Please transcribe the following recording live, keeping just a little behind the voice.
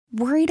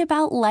Worried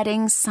about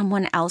letting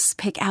someone else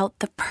pick out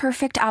the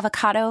perfect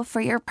avocado for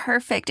your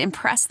perfect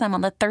impress them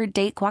on the third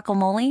date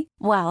guacamole?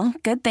 Well,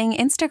 good thing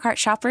Instacart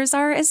shoppers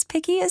are as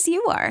picky as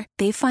you are.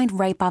 They find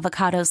ripe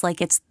avocados like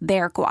it's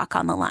their guac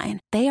on the line.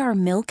 They are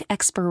milk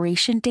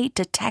expiration date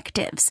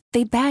detectives.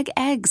 They bag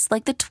eggs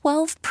like the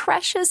 12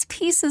 precious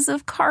pieces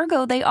of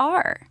cargo they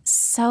are.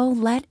 So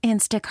let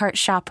Instacart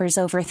shoppers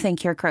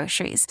overthink your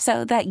groceries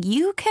so that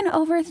you can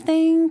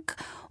overthink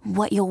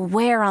what you'll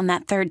wear on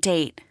that third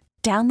date.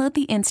 Download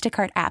the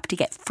Instacart app to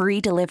get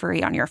free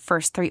delivery on your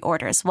first 3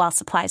 orders while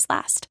supplies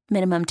last.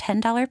 Minimum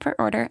 $10 per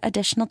order.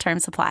 Additional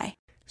terms apply.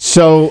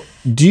 So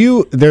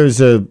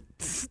there's a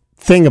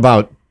thing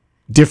about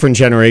different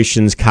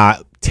generations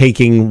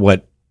taking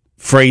what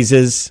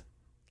phrases,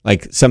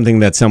 like something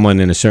that someone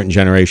in a certain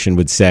generation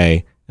would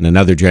say, and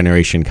another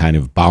generation kind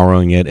of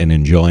borrowing it and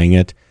enjoying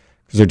it.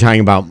 Because they're talking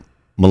about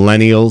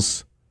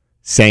millennials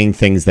saying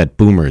things that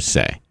boomers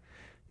say.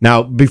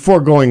 Now,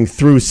 before going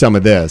through some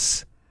of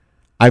this,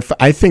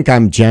 I think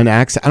I'm Gen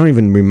X. I don't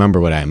even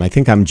remember what I am. I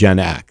think I'm Gen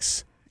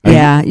X.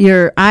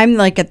 I'm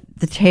like at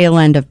the tail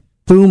end of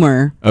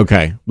boomer.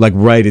 Okay, like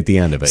right at the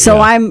end of it. So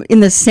I'm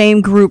in the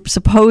same group,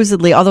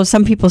 supposedly, although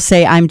some people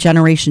say I'm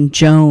Generation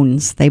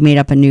Jones. They made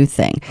up a new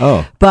thing.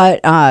 Oh.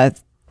 But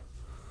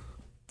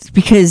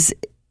because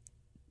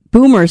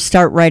boomers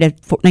start right at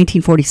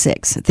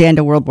 1946, at the end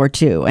of World War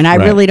II. And I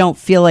really don't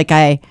feel like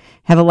I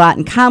have a lot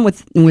in common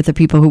with the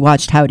people who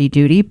watched Howdy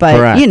Doody, but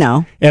Correct. you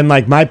know. And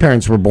like my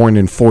parents were born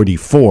in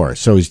 44,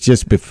 so it's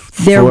just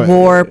before. They're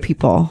war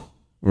people.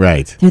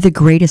 Right. They're the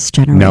greatest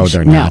generation. No,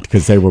 they're not,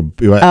 because they were.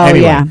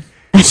 Anyway. Yeah.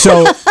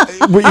 So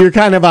you're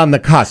kind of on the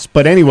cusp.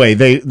 But anyway,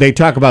 they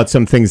talk about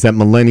some things that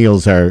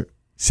millennials are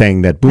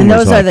saying that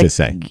boomers like to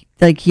say.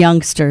 Like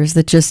youngsters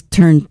that just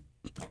turned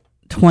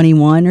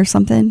 21 or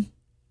something?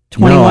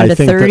 21 to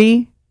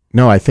 30?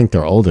 No, I think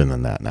they're older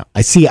than that now.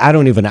 I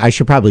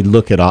should probably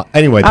look it up.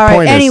 Anyway,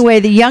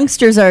 the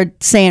youngsters are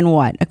saying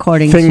what,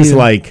 according to... Things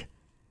like,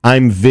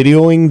 I'm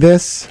videoing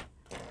this,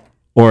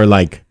 or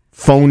like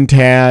phone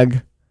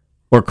tag,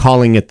 or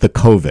calling it the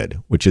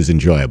COVID, which is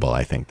enjoyable,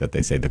 I think, that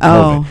they say the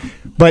COVID. Oh.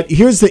 But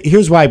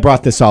here's why I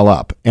brought this all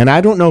up. And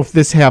I don't know if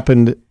this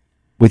happened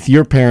with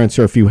your parents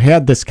or if you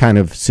had this kind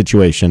of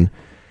situation.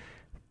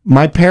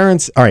 My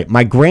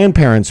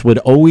grandparents would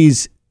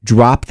always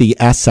drop the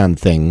S on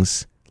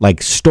things,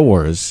 like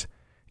stores,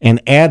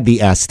 and add the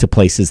S to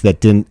places that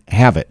didn't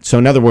have it. So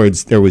in other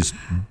words, there was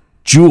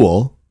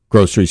Jewel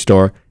grocery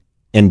store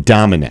and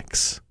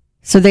Dominic's.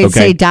 So they'd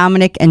say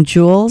Dominic and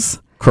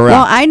Jules? Correct.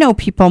 Well, I know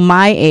people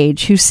my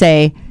age who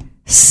say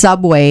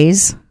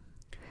Subways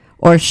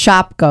or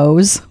Shop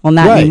Goes. Well,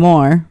 not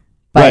anymore,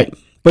 but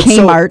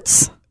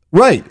Kmart's.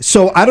 Right.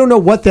 So I don't know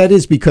what that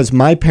is, because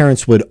my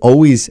parents would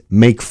always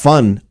make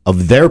fun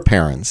of their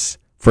parents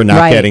for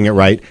not getting it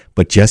right.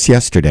 But just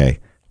yesterday, I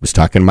was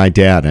talking to my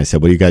dad, and I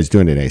said, what are you guys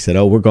doing today? He said,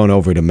 we're going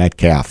over to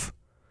Metcalf.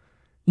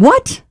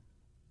 What?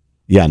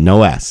 Yeah,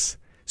 no S.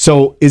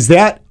 So is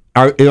that,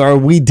 are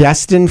we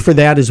destined for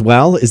that as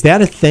well? Is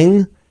that a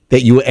thing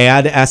that you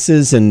add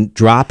S's and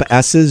drop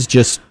S's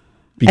just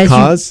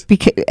because?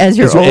 As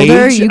you're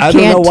older, you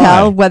can't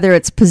tell whether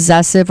it's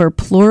possessive or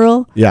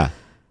plural. Yeah.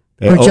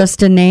 Or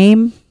just a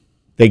name.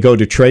 They go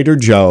to Trader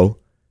Joe,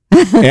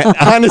 and,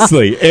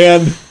 honestly,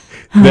 and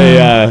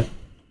they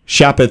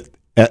shop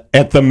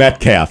at the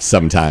Metcalf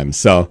sometimes.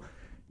 So,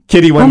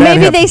 Kitty,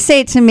 maybe they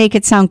say it to make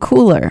it sound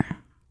cooler.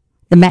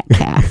 The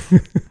Metcalf.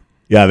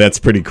 Yeah, that's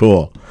pretty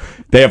cool.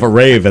 They have a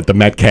rave at the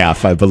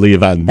Metcalf, I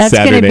believe, on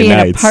Saturday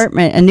nights. That's going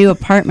to be a new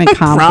apartment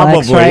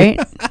complex, right?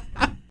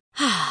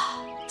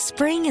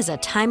 Spring is a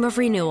time of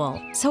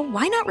renewal, so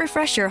why not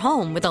refresh your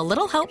home with a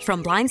little help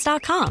from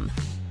Blinds.com?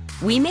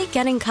 We make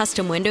getting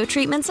custom window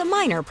treatments a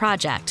minor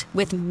project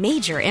with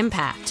major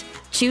impact.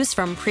 Choose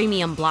from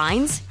premium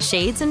blinds,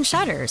 shades, and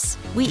shutters.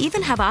 We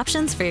even have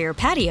options for your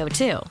patio,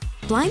 too.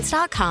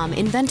 Blinds.com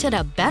invented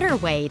a better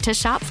way to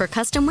shop for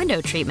custom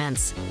window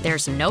treatments.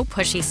 There's no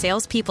pushy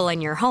salespeople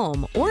in your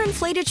home or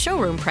inflated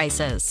showroom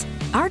prices.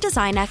 Our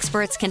design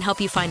experts can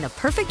help you find the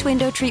perfect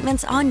window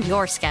treatments on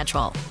your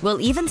schedule. We'll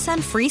even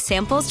send free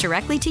samples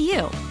directly to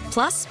you.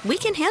 Plus, we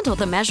can handle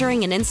the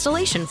measuring and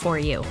installation for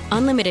you.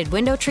 Unlimited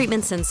window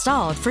treatments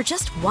installed for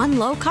just one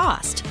low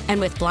cost. And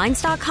with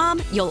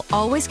Blinds.com, you'll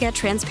always get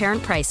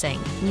transparent pricing.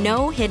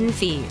 No hidden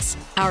fees.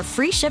 Our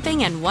free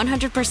shipping and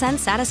 100%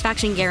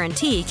 satisfaction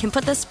guarantee can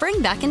put the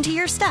spring back into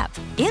your step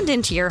and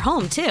into your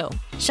home, too.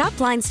 Shop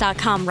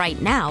Blinds.com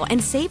right now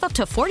and save up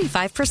to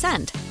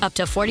 45%. Up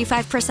to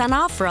 45%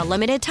 off for a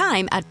limited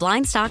time at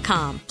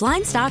Blinds.com.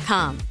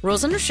 Blinds.com.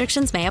 Rules and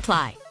restrictions may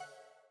apply.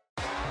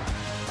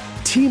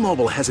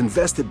 T-Mobile has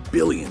invested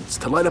billions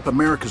to light up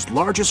America's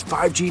largest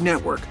 5G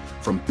network,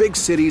 from big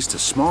cities to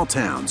small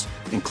towns,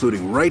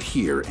 including right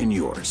here in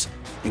yours.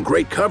 And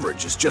great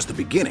coverage is just the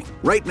beginning.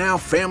 Right now,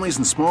 families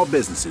and small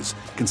businesses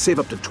can save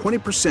up to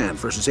 20%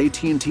 versus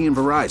AT&T and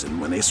Verizon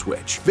when they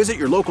switch. Visit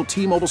your local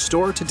T-Mobile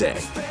store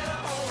today.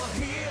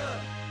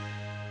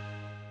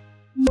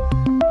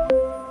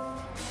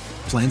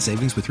 Plan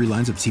savings with 3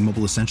 lines of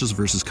T-Mobile Essentials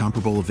versus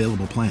comparable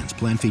available plans.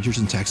 Plan features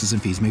and taxes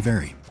and fees may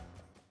vary.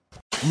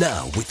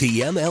 Now, with the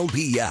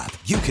MLB app,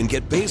 you can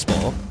get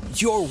baseball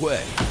your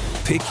way.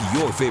 Pick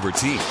your favorite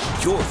team,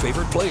 your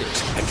favorite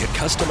players, and get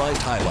customized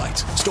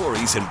highlights,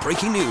 stories, and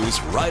breaking news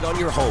right on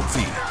your home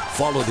feed.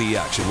 Follow the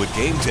action with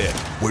Game 10,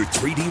 where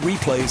 3D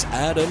replays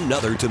add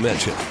another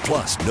dimension.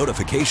 Plus,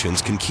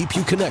 notifications can keep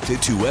you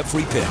connected to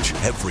every pitch,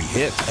 every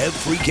hit,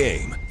 every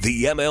game.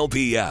 The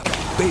MLB app.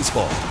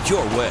 Baseball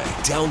your way.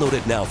 Download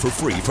it now for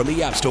free from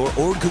the App Store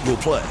or Google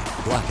Play.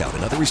 Blackout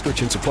and other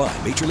restrictions apply.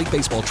 Major League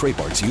Baseball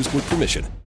trademarks used with permission.